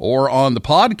or on the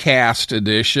podcast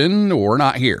edition, we're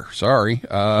not here. Sorry.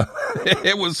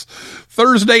 It was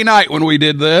Thursday night when we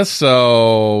did this,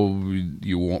 so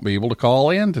you won't be able to call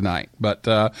in tonight.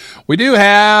 But we do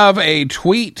have a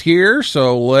tweet here,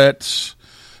 so let's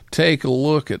take a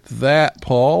look at that,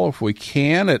 Paul, if we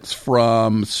can. It's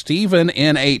from Stephen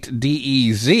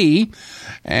N8DEZ,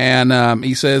 and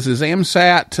he says, is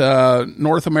AMSAT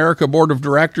North America Board of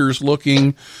Directors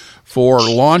looking for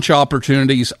launch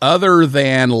opportunities other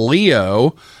than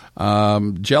LEO?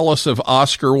 Jealous of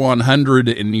Oscar 100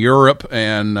 in Europe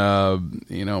and,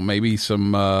 maybe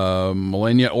some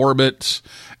Millennia orbits,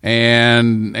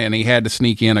 and he had to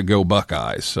sneak in a Go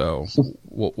Buckeyes. So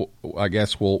I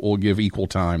guess we'll give equal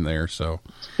time there. So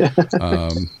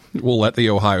we'll let the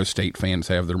Ohio State fans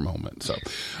have their moment. So,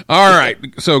 all right.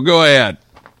 So go ahead.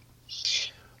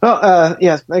 Well,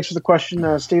 thanks for the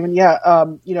question, Stephen.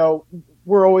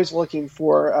 We're always looking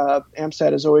for,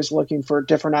 AMSAT is always looking for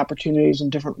different opportunities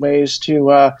and different ways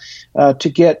to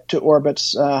get to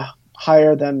orbits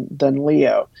higher than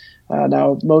LEO.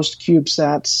 Now, most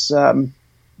CubeSats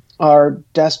are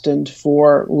destined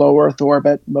for low Earth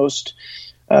orbit. Most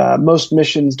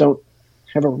missions don't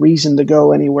have a reason to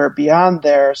go anywhere beyond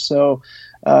there. So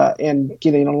and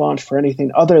getting a launch for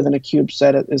anything other than a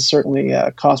CubeSat is certainly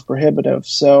cost prohibitive.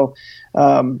 So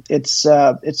it's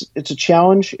a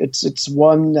challenge. It's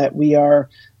one that we are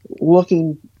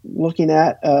looking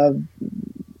at.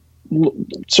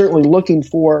 Certainly looking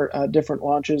for different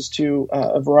launches to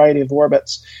a variety of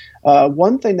orbits.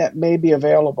 One thing that may be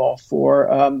available for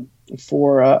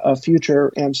a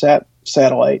future AMSAT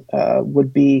satellite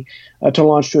would be to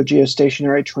launch to a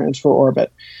geostationary transfer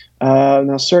orbit.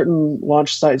 Now, certain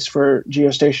launch sites for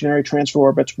geostationary transfer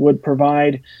orbits could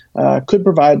provide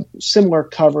similar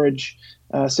coverage,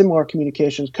 similar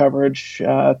communications coverage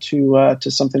to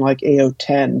something like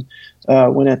AO10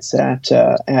 when it's at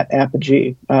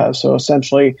apogee. So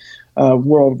essentially,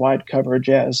 worldwide coverage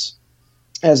as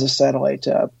a satellite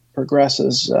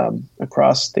progresses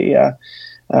across the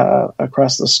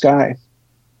sky.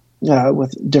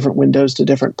 With different windows to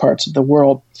different parts of the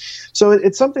world. So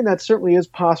it's something that certainly is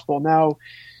possible. Now,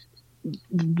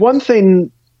 one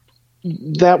thing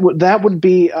that would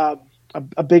be a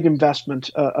big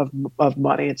investment of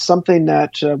money. It's something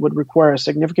that would require a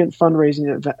significant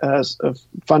fundraising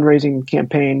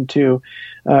campaign to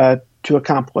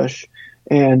accomplish.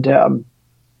 And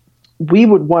we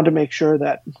would want to make sure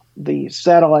that the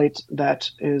satellite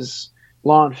that is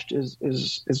launched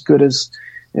is good as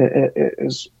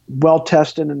well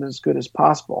tested and as good as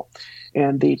possible.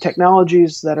 And the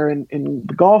technologies that are in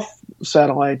the Golf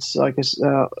satellites, like I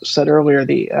said earlier,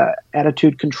 the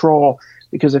attitude control,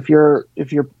 because if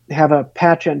you have a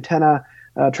patch antenna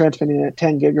transmitting at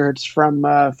 10 gigahertz from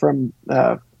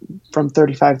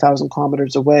 35,000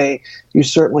 kilometers away, you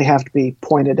certainly have to be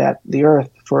pointed at the Earth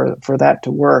for that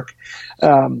to work.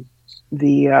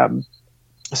 The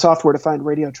software-defined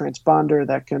radio transponder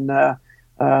that can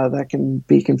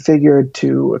be configured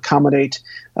to accommodate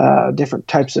different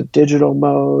types of digital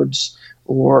modes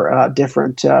or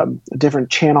different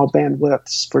channel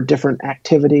bandwidths for different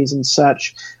activities and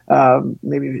such,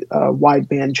 maybe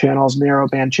wideband channels, narrow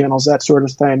band channels, that sort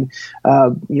of thing.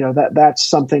 That's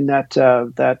something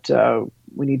that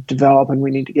we need to develop and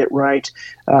we need to get right.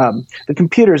 The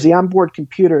computers, the onboard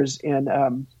computers in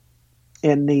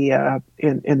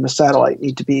the satellite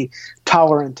need to be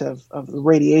tolerant of the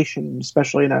radiation,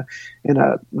 especially in a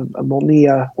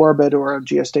MOLNIA orbit or a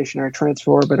geostationary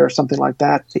transfer orbit or something like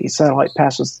that. The satellite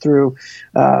passes through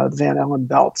Van Allen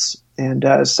belts and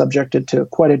is subjected to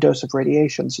quite a dose of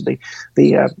radiation. So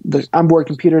the onboard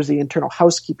computers, the internal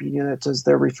housekeeping units, as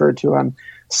they're referred to on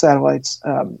satellites,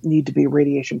 need to be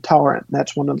radiation tolerant. And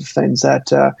that's one of the things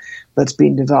that's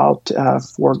being developed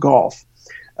for Golf.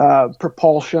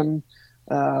 Propulsion.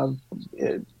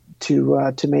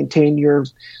 To maintain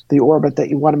the orbit that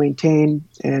you want to maintain,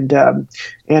 and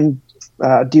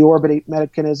deorbit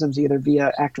mechanisms either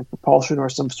via active propulsion or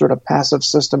some sort of passive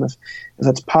system, if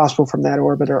that's possible from that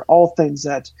orbit, are all things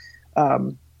that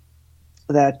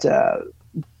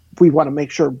we want to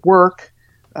make sure work.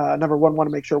 Number one, want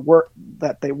to make sure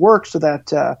that they work, so that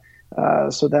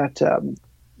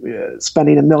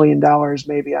spending $1 million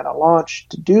maybe on a launch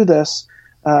to do this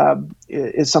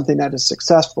is something that is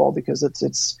successful, because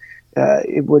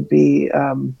it would be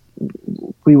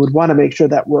we would want to make sure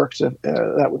that works.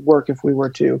 That would work if we were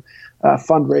to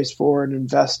fundraise for and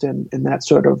invest in that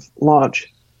sort of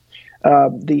launch.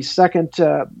 The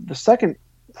second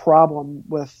problem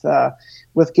with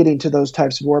getting to those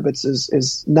types of orbits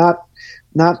is not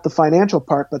the financial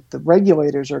part, but the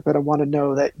regulators are going to want to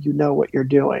know that you know what you're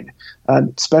doing,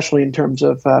 especially in terms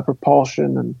of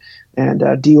propulsion and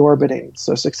deorbiting.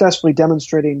 So successfully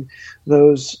demonstrating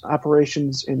those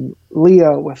operations in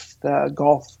LEO with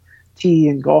Golf T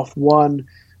and Golf 1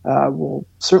 will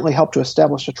certainly help to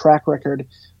establish a track record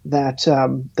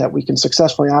that we can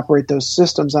successfully operate those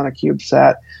systems on a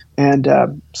CubeSat and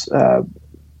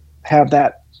have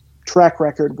that track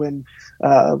record when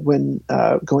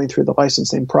going through the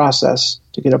licensing process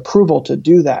to get approval to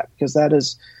do that, because that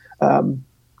is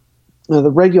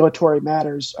the regulatory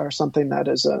matters are something that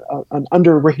is an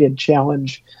underrated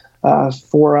challenge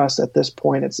for us at this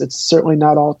point. It's certainly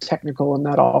not all technical and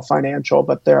not all financial,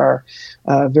 but there are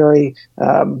very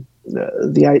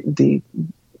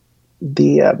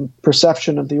the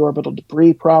perception of the orbital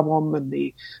debris problem and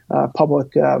the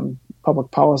public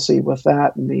policy with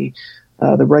that, and the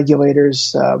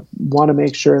regulators want to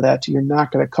make sure that you're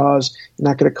not going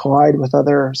to collide with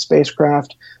other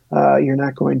spacecraft. You're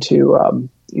not going to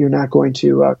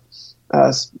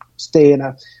stay in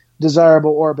a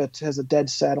desirable orbit as a dead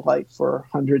satellite for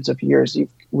hundreds of years.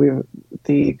 The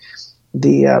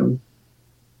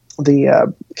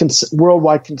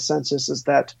worldwide consensus is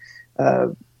that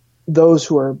those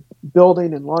who are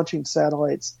building and launching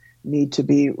satellites need to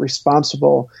be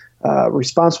responsible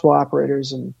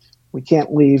operators, and we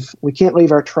can't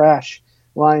leave our trash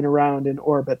lying around in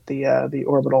orbit. The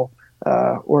orbital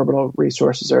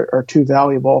resources are too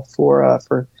valuable for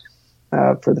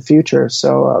the future.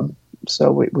 So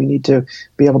we need to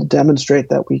be able to demonstrate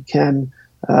that we can,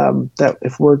 that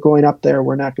if we're going up there,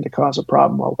 we're not going to cause a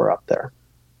problem while we're up there.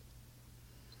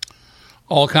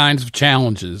 All kinds of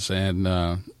challenges, and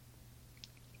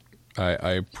I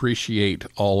appreciate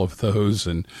all of those,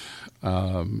 and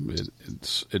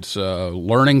it's a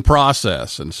learning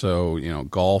process, and so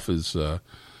golf is a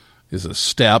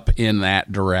step in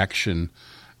that direction,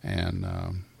 and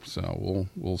so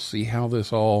we'll see how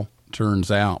this all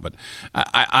turns out. But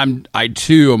I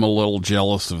too am a little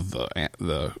jealous of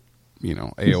the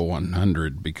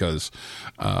AO100 because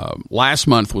last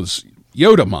month was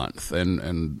Yoda month,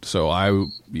 and so I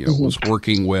was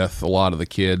working with a lot of the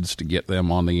kids to get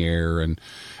them on the air, and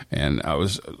I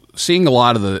was seeing a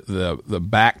lot of the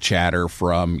back chatter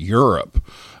from Europe,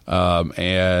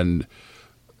 and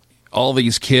all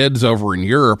these kids over in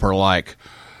Europe are like,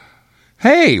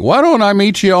 "Hey, why don't I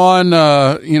meet you on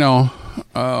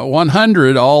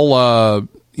 100?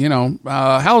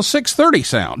 How's 630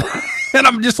 sound?" And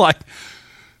I'm just like,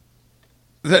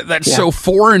 that's so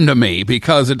foreign to me,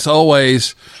 because it's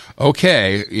always,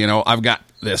 okay, I've got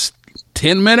this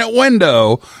 10-minute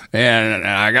window, and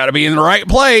I got to be in the right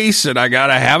place, and I got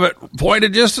to have it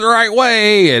pointed just the right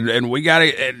way, and we got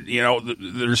to,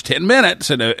 there's 10 minutes,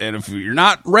 and if you're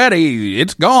not ready,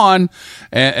 it's gone,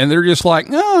 and they're just like,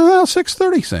 oh,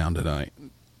 6:30 sound tonight.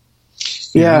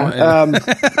 Yeah.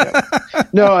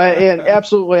 No, and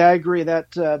absolutely, I agree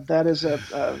that that is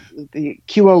the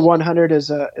QO100 is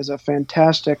a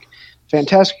fantastic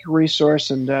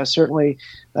resource, and certainly,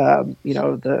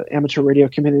 the amateur radio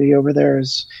community over there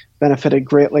has benefited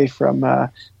greatly from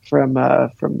the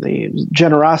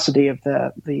generosity of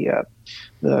the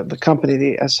company,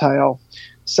 the SIL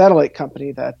satellite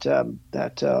company that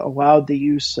allowed the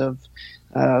use of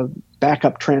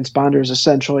backup transponders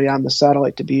essentially on the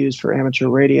satellite to be used for amateur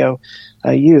radio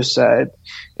use. I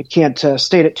can't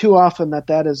state it too often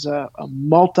that is a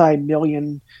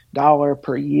multi-million-dollar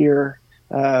per year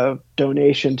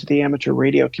donation to the amateur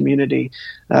radio community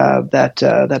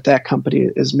that company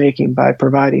is making by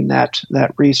providing that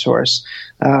resource.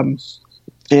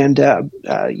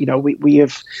 We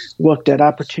have looked at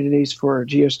opportunities for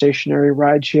geostationary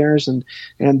ride shares, and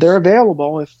they're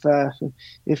available if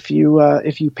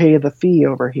you pay the fee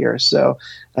over here. So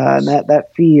that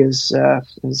fee is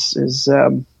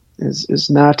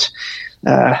not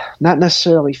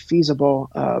necessarily feasible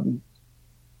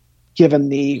given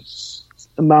the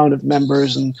amount of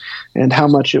members and how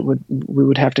much we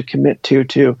would have to commit to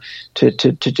do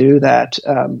that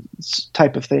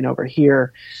type of thing over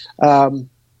here.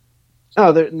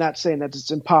 They're not saying that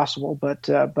it's impossible, but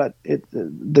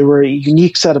there were a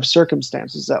unique set of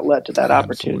circumstances that led to that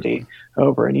opportunity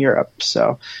over in Europe.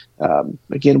 So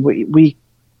again, we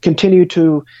continue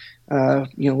to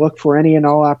look for any and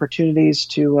all opportunities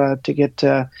to get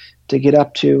up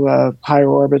to higher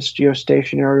orbits,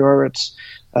 geostationary orbits.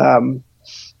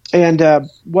 And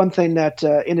one thing that,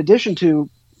 in addition to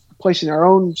placing our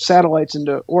own satellites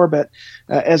into orbit,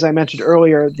 as I mentioned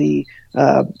earlier, the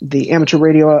amateur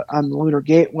radio on the Lunar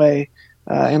Gateway,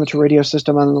 amateur radio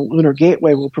system on the Lunar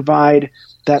Gateway will provide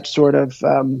that sort of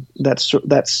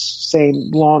that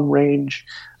same long range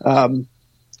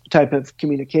type of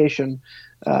communication.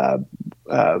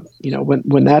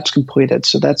 When that's completed,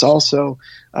 so that's also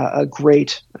a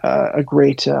great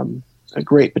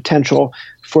potential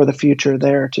for the future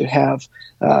there to have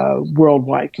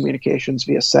worldwide communications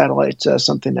via satellite,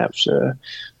 something that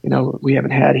we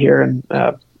haven't had here in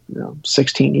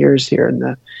 16 years here in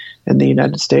the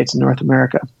United States and North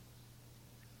America.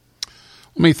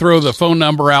 Let me throw the phone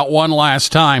number out one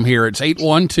last time here. It's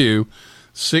 812-638-4261,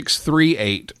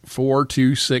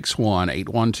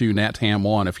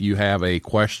 812-NET-HAM1 if you have a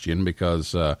question,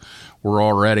 because we're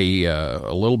already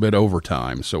a little bit over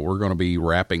time, so we're going to be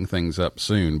wrapping things up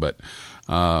soon. But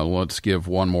let's give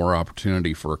one more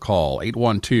opportunity for a call,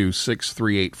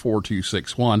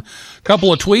 812-638-4261.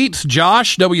 Couple of tweets.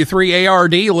 Josh,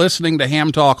 W3ARD, listening to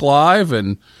Ham Talk Live,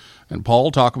 and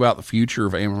Paul talk about the future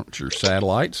of amateur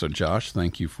satellite. So, Josh,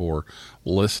 thank you for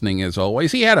listening as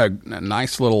always. He had a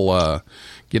nice little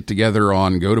get-together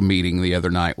on GoToMeeting the other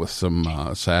night with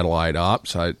some satellite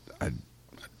ops. I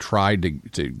tried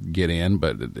to get in,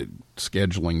 but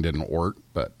scheduling didn't work.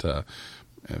 But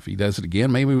if he does it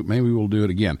again, maybe we'll do it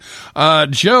again.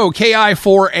 Joe,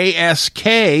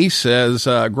 KI4ASK, says,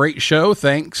 great show.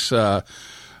 Thanks.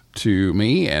 to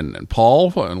me and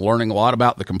Paul, and learning a lot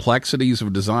about the complexities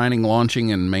of designing, launching,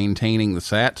 and maintaining the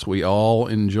sats we all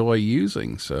enjoy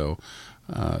using. So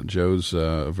Joe's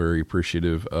very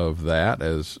appreciative of that,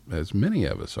 as many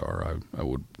of us are, I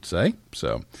would say.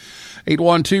 So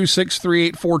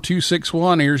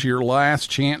 812-638-4261, here's your last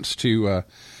chance to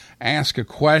ask a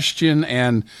question,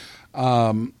 and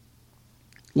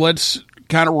let's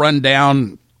kind of run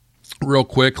down real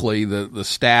quickly the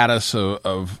status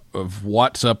of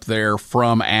what's up there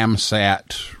from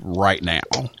AMSAT right now.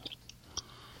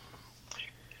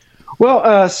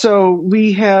 Well, so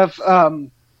we have, well,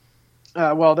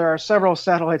 there are several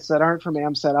satellites that aren't from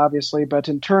AMSAT, obviously, but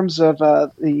in terms of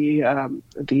the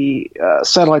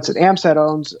satellites that AMSAT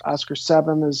owns, Oscar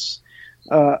 7 is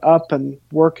up and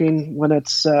working when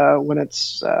it's in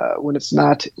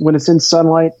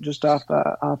sunlight, just off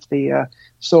the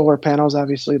solar panels.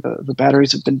 Obviously, the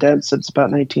batteries have been dead since about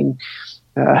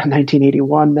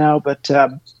 1981 now, but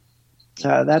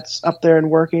that's up there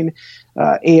and working.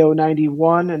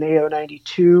 AO91 and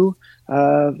AO92,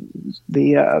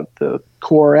 the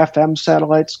core FM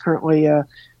satellites currently in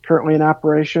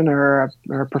operation are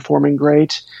performing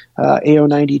great.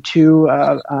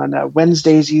 AO92 on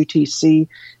Wednesday's UTC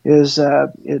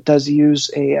it does use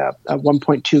a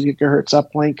 1.2 gigahertz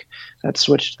uplink. That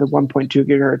switched to the 1.2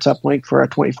 gigahertz uplink for a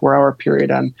 24-hour period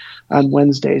on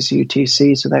Wednesday's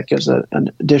UTC. So that gives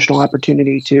an additional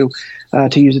opportunity to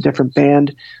use a different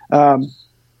band.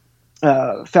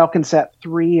 FalconSat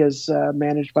 3 is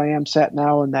managed by AMSAT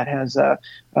now, and that has a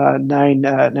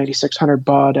 9600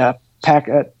 baud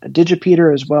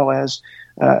digipeater as well as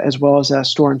a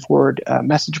store and forward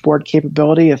message board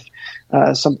capability. If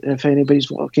anybody's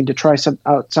looking to try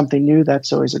out something new,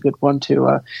 that's always a good one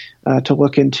to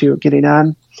look into getting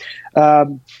on.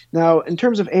 Now, in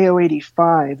terms of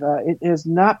AO85, it has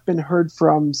not been heard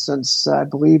from since I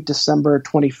believe December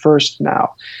 21st.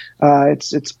 Now,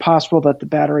 it's possible that the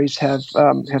batteries have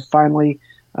finally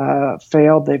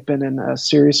failed. They've been in a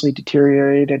seriously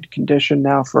deteriorated condition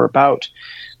now for about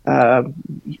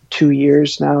 2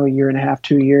 years now, a year and a half,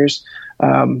 2 years.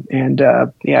 Again,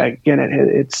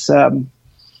 it's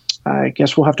I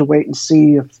guess we'll have to wait and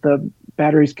see if the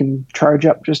batteries can charge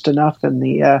up just enough and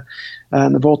the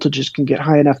voltages can get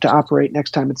high enough to operate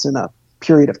next time it's in a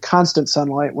period of constant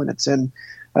sunlight. When it's in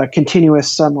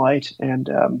continuous sunlight, and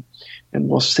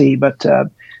we'll see. But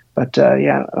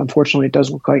unfortunately, it does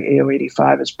look like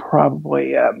AO85 is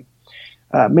probably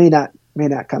may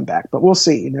not come back, but we'll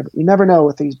see. You never know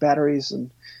with these batteries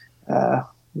and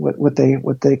what they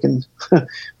can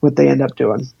what they end up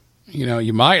doing.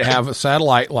 You might have a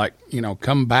satellite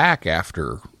come back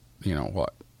after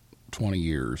 20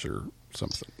 years or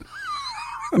something.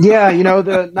 Yeah,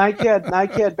 the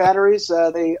NiCad batteries,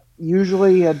 they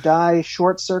usually die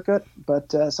short circuit,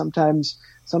 but sometimes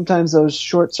those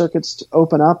short circuits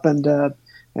open up and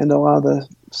allow the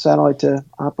satellite to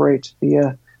operate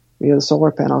via the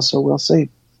solar panels. So we'll see.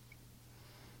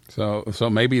 So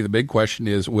maybe the big question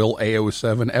is, will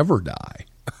AO7 ever die?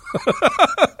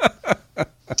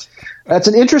 That's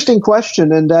an interesting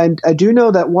question, and I do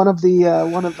know that one of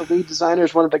the lead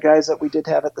designers, one of the guys that we did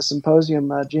have at the symposium,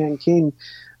 Jan King,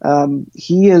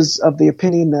 he is of the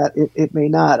opinion that it may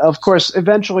not. Of course,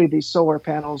 eventually these solar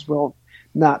panels will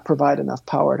not provide enough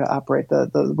power to operate.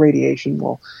 The radiation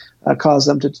will cause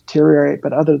them to deteriorate,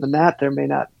 but other than that, there may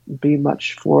not be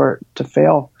much for it to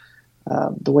fail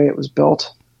the way it was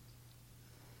built.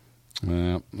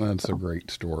 Well, that's a great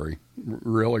story,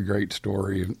 really great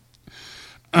story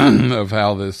of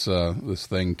how this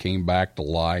thing came back to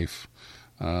life.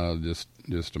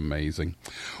 Just amazing.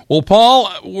 Well, Paul,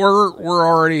 we're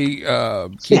already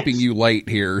keeping you late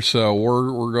here, so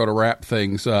we're going to wrap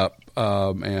things up.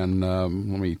 And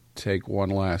let me take one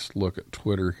last look at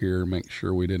Twitter here, make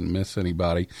sure we didn't miss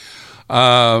anybody.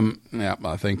 Yeah,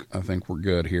 I think we're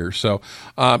good here. So,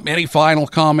 any final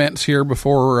comments here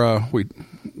before we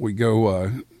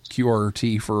go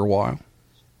QRT for a while?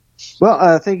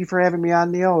 Well, thank you for having me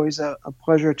on, Neil. Always a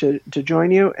pleasure to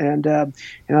join you. And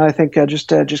I think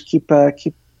just keep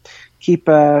looking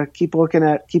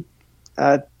at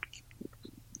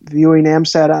viewing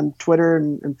AMSAT on Twitter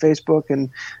and Facebook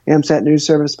and AMSAT News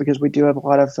Service, because we do have a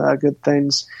lot of good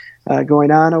things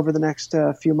going on over the next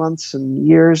few months and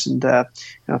years. And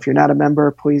if you're not a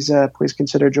member, please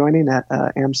consider joining at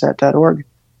amsat.org.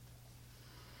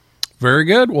 Very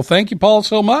good. Well, thank you, Paul,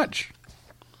 so much.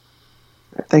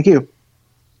 Thank you.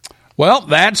 Well,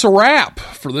 that's a wrap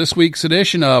for this week's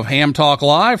edition of Ham Talk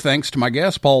Live. Thanks to my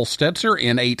guest, Paul Stetzer,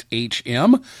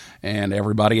 N8HM, and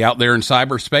everybody out there in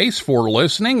cyberspace for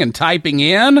listening and typing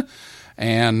in.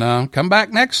 And come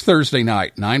back next Thursday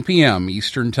night, 9 p.m.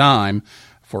 Eastern Time,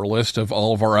 For a list of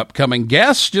all of our upcoming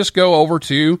guests, just go over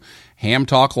to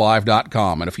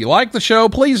hamtalklive.com. And if you like the show,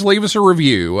 please leave us a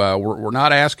review. We're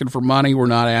not asking for money. We're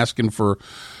not asking for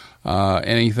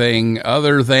anything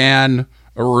other than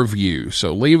a review.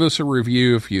 So leave us a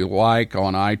review if you like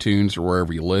on iTunes or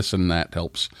wherever you listen. That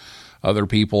helps other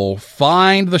people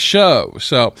find the show.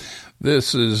 So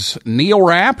this is Neil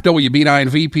Rapp,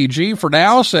 WB9VPG for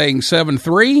now, saying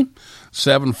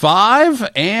 7375,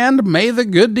 and may the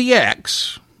good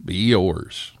DX be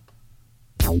yours.